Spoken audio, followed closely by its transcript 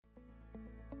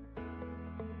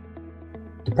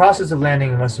The process of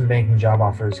landing investment banking job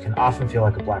offers can often feel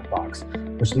like a black box,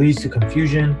 which leads to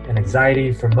confusion and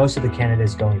anxiety for most of the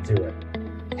candidates going through it.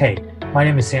 Hey, my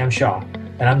name is Sam Shaw,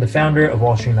 and I'm the founder of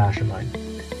Wall Street Mastermind.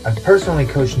 I've personally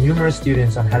coached numerous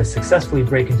students on how to successfully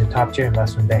break into top-tier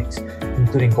investment banks,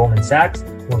 including Goldman Sachs,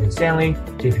 Morgan Stanley,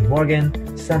 JP Morgan,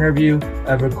 Centerview,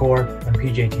 Evercore, and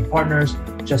PJT Partners,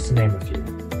 just to name a few.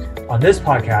 On this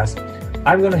podcast,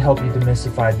 I'm going to help you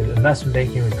demystify the investment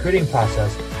banking recruiting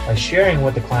process by sharing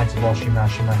what the clients of Wall Street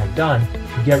Mastermind have done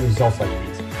to get results like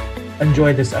these.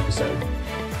 Enjoy this episode.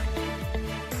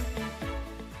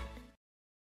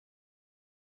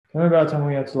 Tell me about a time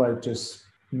we had to just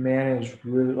manage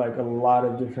really a lot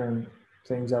of different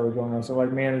things that were going on. So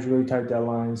manage really tight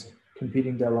deadlines,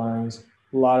 competing deadlines,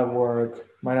 a lot of work,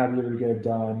 might not be able to get it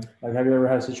done. Have you ever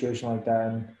had a situation like that,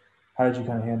 and how did you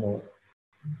kind of handle it?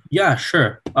 Yeah,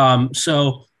 sure.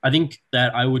 So I think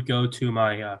that I would go to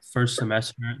my first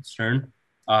semester at Stern.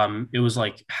 It was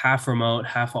half remote,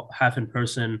 half in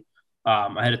person.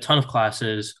 I had a ton of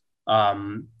classes.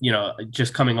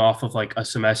 Just coming off of a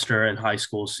semester in high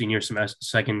school, senior semester,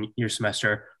 second year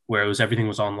semester, where everything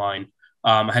was online.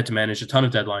 I had to manage a ton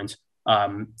of deadlines.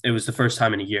 It was the first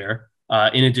time in a year.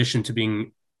 In addition to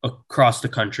being across the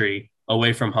country,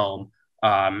 away from home.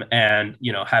 And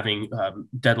having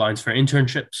deadlines for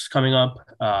internships coming up,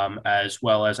 as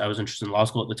well as I was interested in law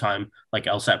school at the time, like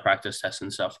LSAT practice tests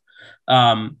and stuff.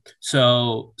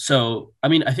 So I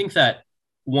mean, I think that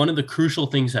one of the crucial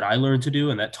things that I learned to do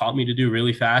and that taught me to do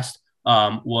really fast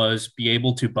was be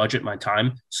able to budget my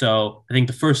time. So I think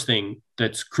the first thing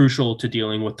that's crucial to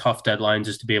dealing with tough deadlines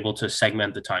is to be able to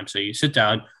segment the time. So you sit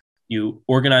down, you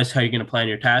organize how you're going to plan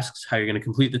your tasks, how you're going to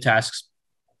complete the tasks,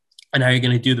 and how you're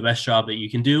going to do the best job that you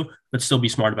can do, but still be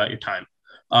smart about your time.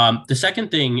 The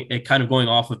second thing, kind of going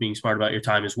off of being smart about your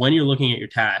time, is when you're looking at your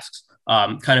tasks,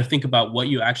 kind of think about what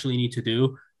you actually need to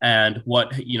do and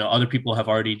what other people have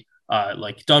already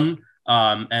done,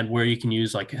 and where you can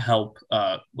use help,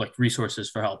 resources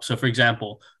for help. So, for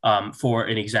example, for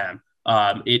an exam,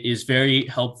 it is very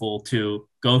helpful to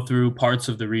go through parts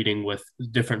of the reading with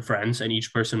different friends, and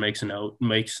each person makes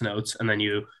notes, and then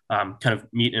you kind of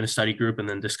meet in a study group and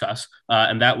then discuss.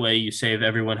 And that way you save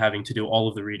everyone having to do all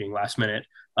of the reading last minute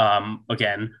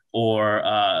again, or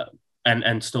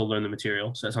and still learn the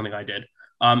material. So that's something I did.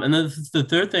 And then the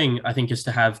third thing I think is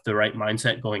to have the right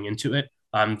mindset going into it.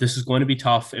 This is going to be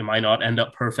tough. It might not end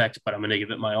up perfect, but I'm going to give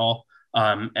it my all.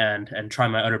 And try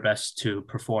my utter best to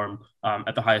perform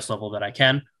at the highest level that I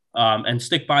can, and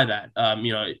stick by that.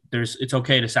 It's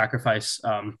okay to sacrifice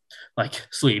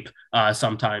sleep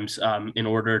sometimes in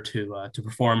order to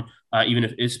perform,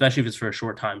 especially if it's for a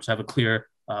short time. So have a clear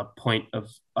point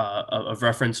of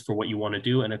reference for what you want to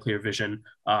do and a clear vision,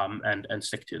 and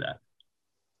stick to that.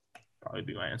 Probably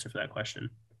be my answer for that question.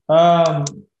 I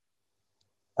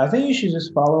think you should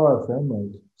just follow our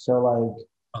framework. So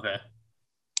okay.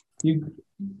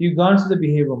 You've gone to the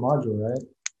behavioral module, right?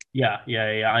 Yeah.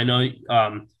 I know.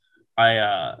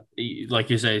 I like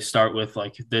you say, start with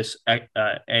this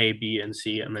A, B, and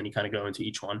C, and then you kind of go into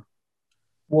each one.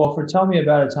 Well, for tell me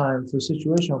about a time, for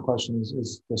situational questions,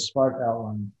 is the SPARK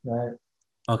outline, right?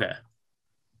 Okay.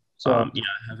 So yeah,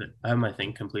 I have my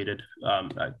thing completed.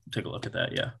 I take a look at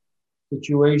that. Yeah.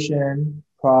 Situation,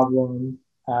 problem,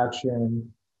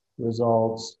 action,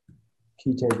 results,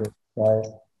 key takeaways, right?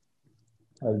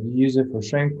 You use it for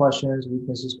strength questions,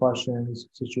 weaknesses questions,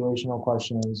 situational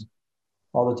questions,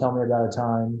 all the tell me about a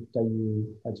time that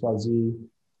you XYZ.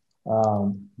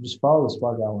 Just follow the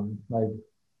SPARK outline.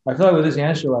 I feel with this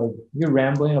answer, you're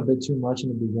rambling a bit too much in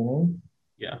the beginning.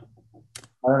 Yeah.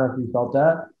 I don't know if you felt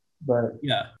that, but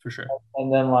yeah, for sure.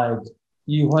 And then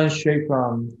you went straight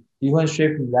from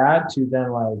that to then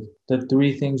the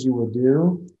three things you would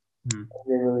do. Mm-hmm.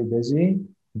 You're really busy,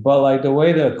 but the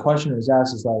way the question is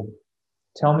asked is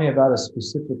tell me about a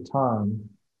specific time.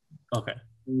 Okay.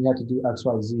 You had to do X,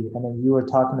 Y, Z. And then you were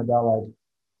talking about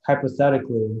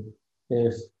hypothetically,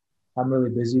 if I'm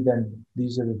really busy, then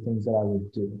these are the things that I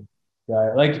would do.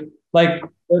 Right.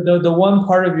 The one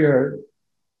part of your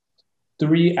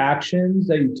three actions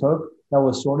that you took that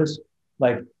was sort of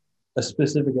a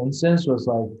specific instance was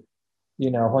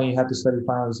when you have to study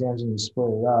final exams and you split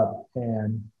it up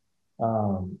and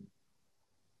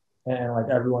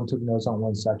everyone took notes on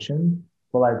one section.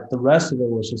 But the rest of it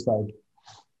was just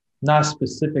not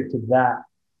specific to that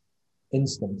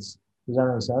instance. Does that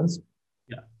make sense?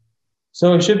 Yeah.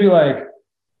 So it should be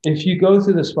if you go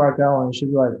through the SPARK outline, it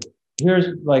should be here's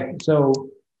so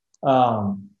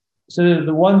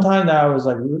the one time that I was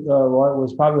what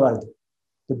was probably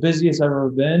the busiest I've ever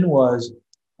been was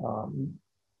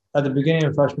at the beginning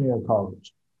of freshman year of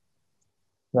college.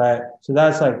 right? So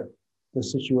that's like the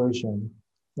situation,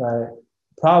 right?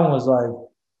 Problem was like,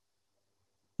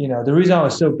 the reason I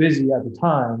was so busy at the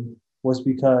time was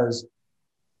because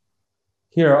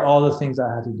here are all the things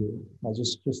I had to do. I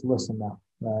just listen now,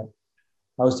 right?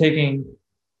 I was taking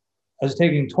I was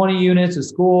taking 20 units of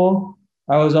school.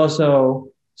 I was also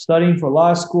studying for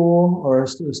law school or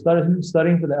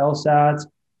studying for the LSATs.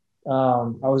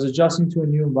 I was adjusting to a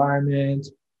new environment.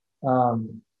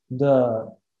 Um,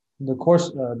 the the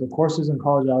courses in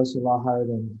college are obviously a lot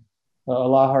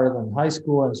harder than high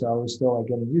school, and so I was still like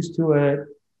getting used to it.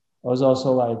 I was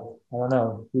also like, I don't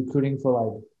know, recruiting for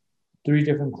like 3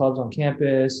 different clubs on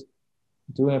campus,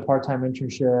 doing a part-time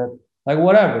internship, like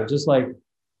whatever, just like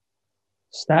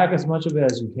stack as much of it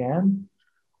as you can,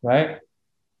 right?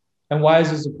 And why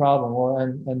is this a problem? Well,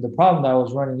 and the problem that I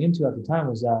was running into at the time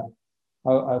was that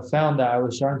I found that I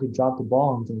was starting to drop the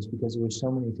ball on things because there were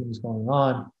so many things going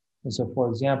on. And so, for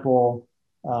example,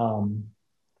 um,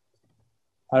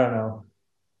 I don't know,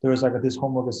 there was like this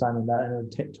homework assignment that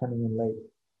ended up turning in late.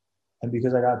 And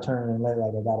because I got turned in late, like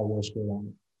I got a worse grade on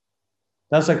it.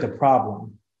 That's like the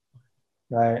problem,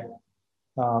 right?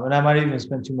 And I might even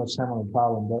spend too much time on the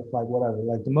problem, but like whatever.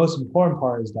 Like the most important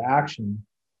part is the action.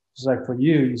 Just like for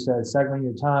you, you said segment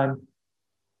your time,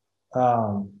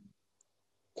 um,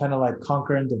 kind of like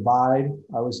conquer and divide.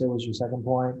 I would say was your second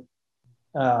point.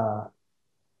 Uh,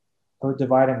 or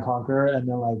divide and conquer, and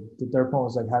then like the third point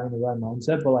was like having the right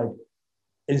mindset. But like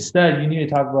instead, you need to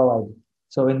talk about like,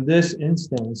 so in this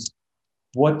instance,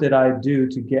 what did I do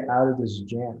to get out of this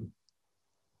jam?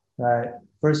 Right.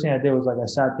 First thing I did was like I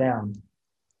sat down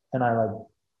and I like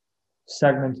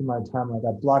segmented my time. Like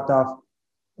I blocked off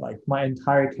like my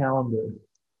entire calendar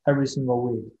every single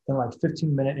week in like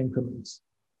 15-minute increments.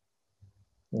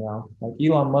 Like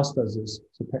Elon Musk does this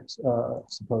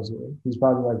supposedly. He's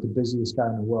probably like the busiest guy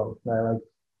in the world, right?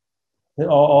 Like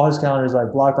all his calendar is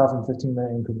like blocked off in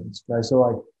 15-minute increments, right? So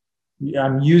like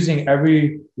I'm using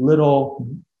every little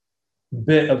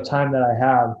bit of time that I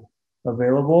have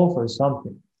available for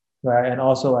something, right? And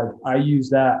also like I use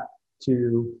that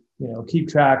to keep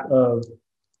track of.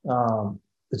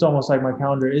 It's almost like my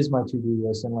calendar is my to-do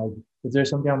list, and like if there's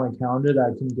something on my calendar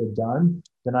that I can get done,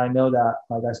 then I know that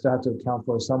like I still have to account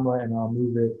for it somewhere, and I'll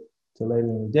move it to later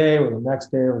in the day or the next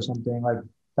day or something. Like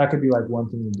that could be like one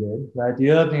thing you did, right?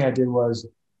 The other thing I did was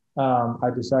I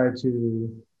decided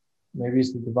to maybe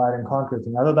it's the divide and conquer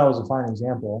thing. I thought that was a fine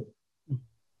example,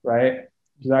 right?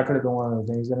 Because that could have been one of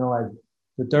the things. And then like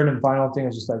the third and final thing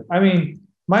is just like, I mean,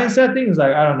 mindset thing is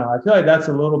like, I don't know. I feel like that's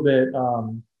a little bit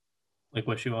like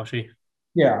wishy-washy.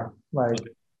 yeah, like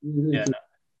Yeah,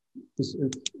 it's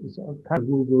kind of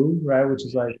woo-woo, right? Which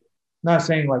is like not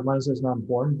saying like mindset's not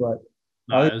important, but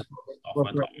no, it for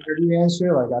the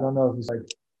answer, like I don't know if it's like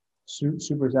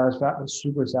super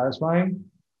satisfying.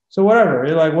 So whatever.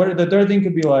 Like what the third thing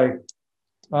could be like,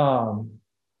 I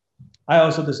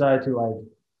also decided to like,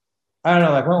 I don't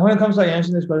know, like when it comes to like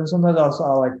answering this question, sometimes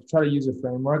I'll like try to use a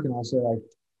framework and I'll say like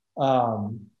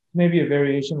maybe a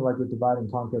variation like with divide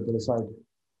and conquer, but it's like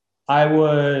I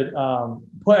would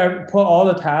put all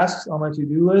the tasks on my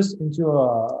to-do list into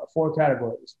 4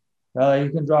 categories. Right? Like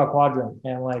you can draw a quadrant,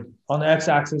 and like on the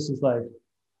x-axis is like,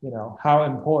 how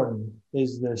important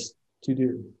is this to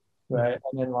do, right?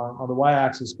 And then on the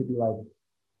y-axis could be like,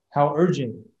 how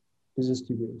urgent is this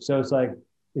to do? So it's like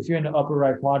if you're in the upper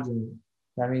right quadrant,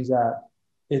 that means that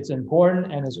it's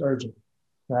important and it's urgent,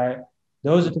 right?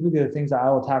 Those are typically the things that I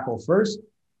will tackle first,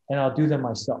 and I'll do them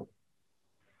myself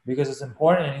because it's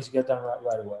important and it needs to get done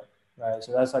right away, right?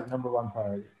 So that's like number one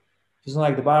priority. If it's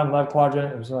like the bottom left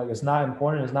quadrant, if it's like it's not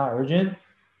important, it's not urgent,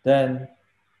 then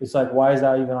it's like, why is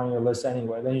that even on your list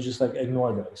anyway? Then you just like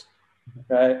ignore those,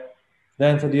 right?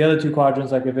 Then for the other 2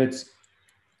 quadrants, like if it's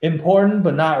important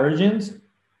but not urgent,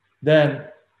 then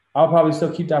I'll probably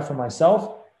still keep that for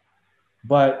myself,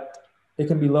 but it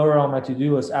can be lower on my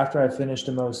to-do list after I finish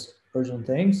the most urgent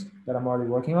things that I'm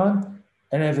already working on.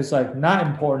 And if it's like not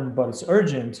important, but it's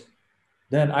urgent,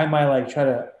 then I might like try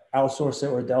to outsource it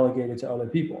or delegate it to other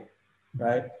people,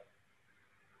 right?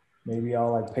 Maybe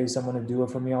I'll like pay someone to do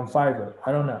it for me on Fiverr.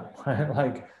 I don't know.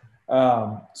 Like,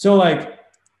 so like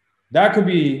that could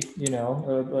be,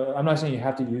 I'm not saying you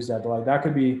have to use that, but like that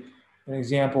could be an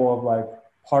example of like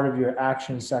part of your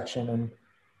action section. And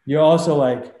you're also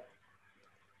like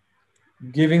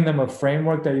giving them a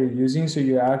framework that you're using. So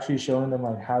you're actually showing them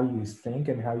like how you think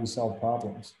and how you solve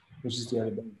problems, which is the other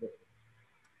benefit,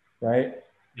 right?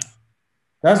 Yeah.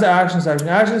 That's the action section.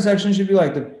 The action section should be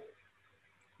like the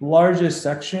largest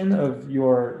section of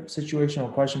your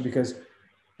situational question because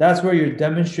that's where you're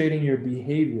demonstrating your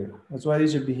behavior. That's why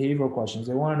these are behavioral questions.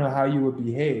 They want to know how you would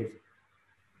behave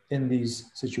in these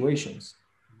situations,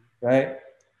 right?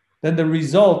 Then the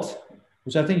result,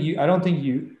 which I don't think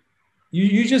you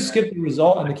just skip the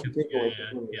result and the key takeaway.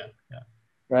 Yeah.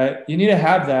 Right? You need to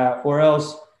have that, or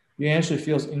else your answer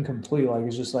feels incomplete. Like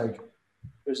it's just like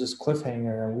there's this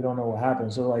cliffhanger and we don't know what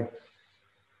happened. So like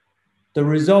the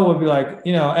result would be like,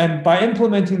 and by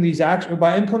implementing these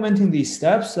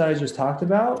steps that I just talked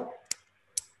about,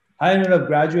 I ended up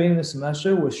graduating the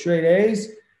semester with straight A's,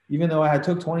 even though I had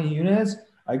took 20 units.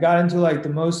 I got into like the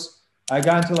most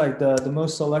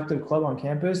selective club on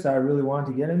campus that I really wanted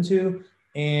to get into.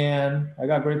 And I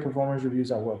got great performance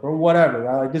reviews at work or whatever.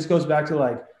 Right? Like this goes back to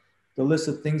like the list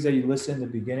of things that you listed in the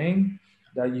beginning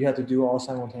that you have to do all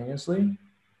simultaneously,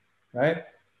 right?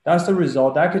 That's the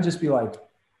result. That could just be like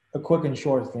a quick and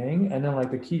short thing. And then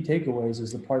like the key takeaways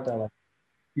is the part that like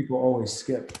people always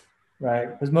skip, right?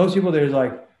 Because most people, there's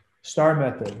like star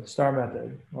method. Well, star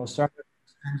method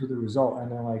ends with the result.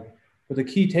 And then like, but the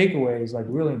key takeaway is like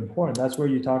really important. That's where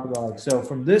you talk about like, so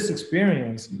from this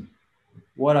experience,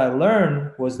 what I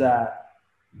learned was that,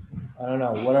 I don't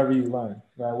know, whatever you learn,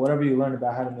 right? Whatever you learn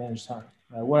about how to manage time.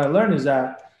 Right? What I learned is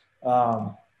that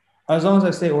as long as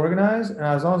I stay organized and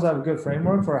as long as I have a good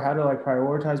framework for how to like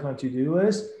prioritize my to-do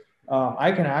list, I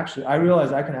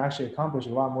realized I can actually accomplish a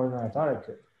lot more than I thought I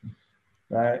could,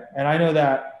 right? And I know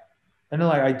that, and then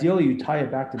like ideally you tie it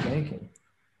back to banking,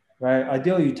 right?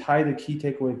 Ideally you tie the key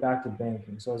takeaway back to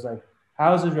banking. So it's like,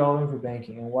 how is this relevant for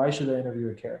banking and why should the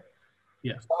interviewer care?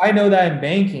 Yeah. So I know that in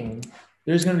banking,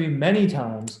 there's going to be many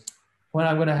times when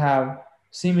I'm going to have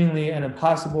seemingly an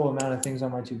impossible amount of things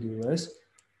on my to-do list.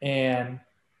 And,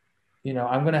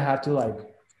 I'm going to have to like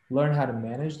learn how to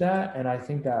manage that. And I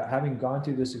think that having gone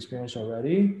through this experience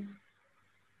already,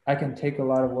 I can take a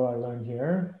lot of what I learned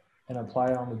here and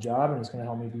apply it on the job. And it's going to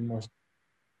help me be more.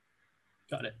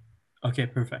 Got it. Okay,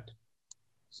 perfect.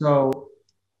 So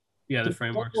yeah, the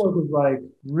framework is like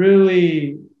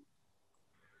really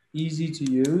easy to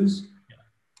use. Yeah.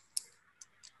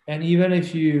 And even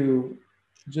if you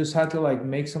just have to like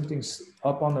make something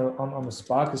up on the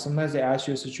spot, because sometimes they ask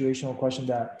you a situational question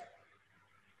that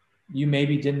you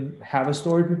maybe didn't have a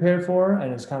story prepared for,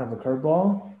 and it's kind of a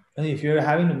curveball. And if you're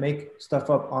having to make stuff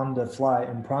up on the fly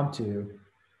impromptu,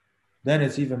 then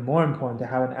it's even more important to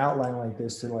have an outline like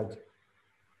this to like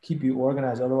keep you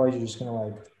organized. Otherwise, you're just gonna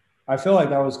like. I feel like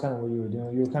that was kind of what you were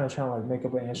doing. You were kind of trying to like make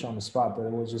up an answer on the spot, but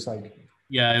it was just like.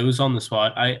 Yeah, it was on the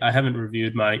spot. I haven't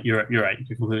reviewed you're right.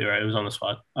 You're completely right. It was on the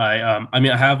spot. I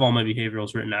have all my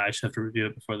behaviorals written out. I just have to review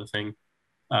it before the thing.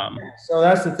 So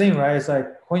that's the thing, right? It's like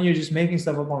when you're just making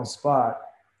stuff up on the spot,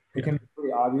 it can be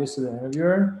pretty obvious to the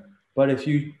interviewer. But if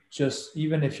you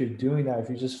even if you're doing that, if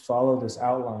you just follow this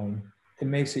outline, it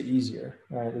makes it easier,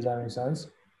 right? Does that make sense?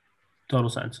 Total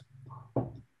sense.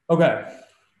 Okay.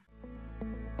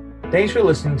 Thanks for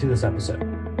listening to this episode.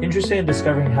 Interested in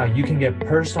discovering how you can get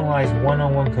personalized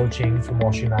one-on-one coaching from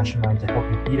Wall Street Mastermind to help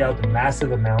you beat out the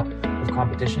massive amount of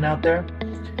competition out there?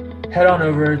 Head on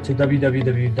over to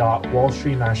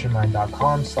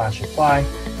www.wallstreetmastermind.com/apply,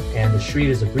 and the street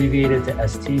is abbreviated to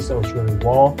ST, so it's really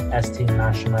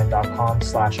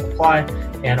stmastermind.com/apply,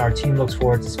 and our team looks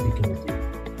forward to speaking with you.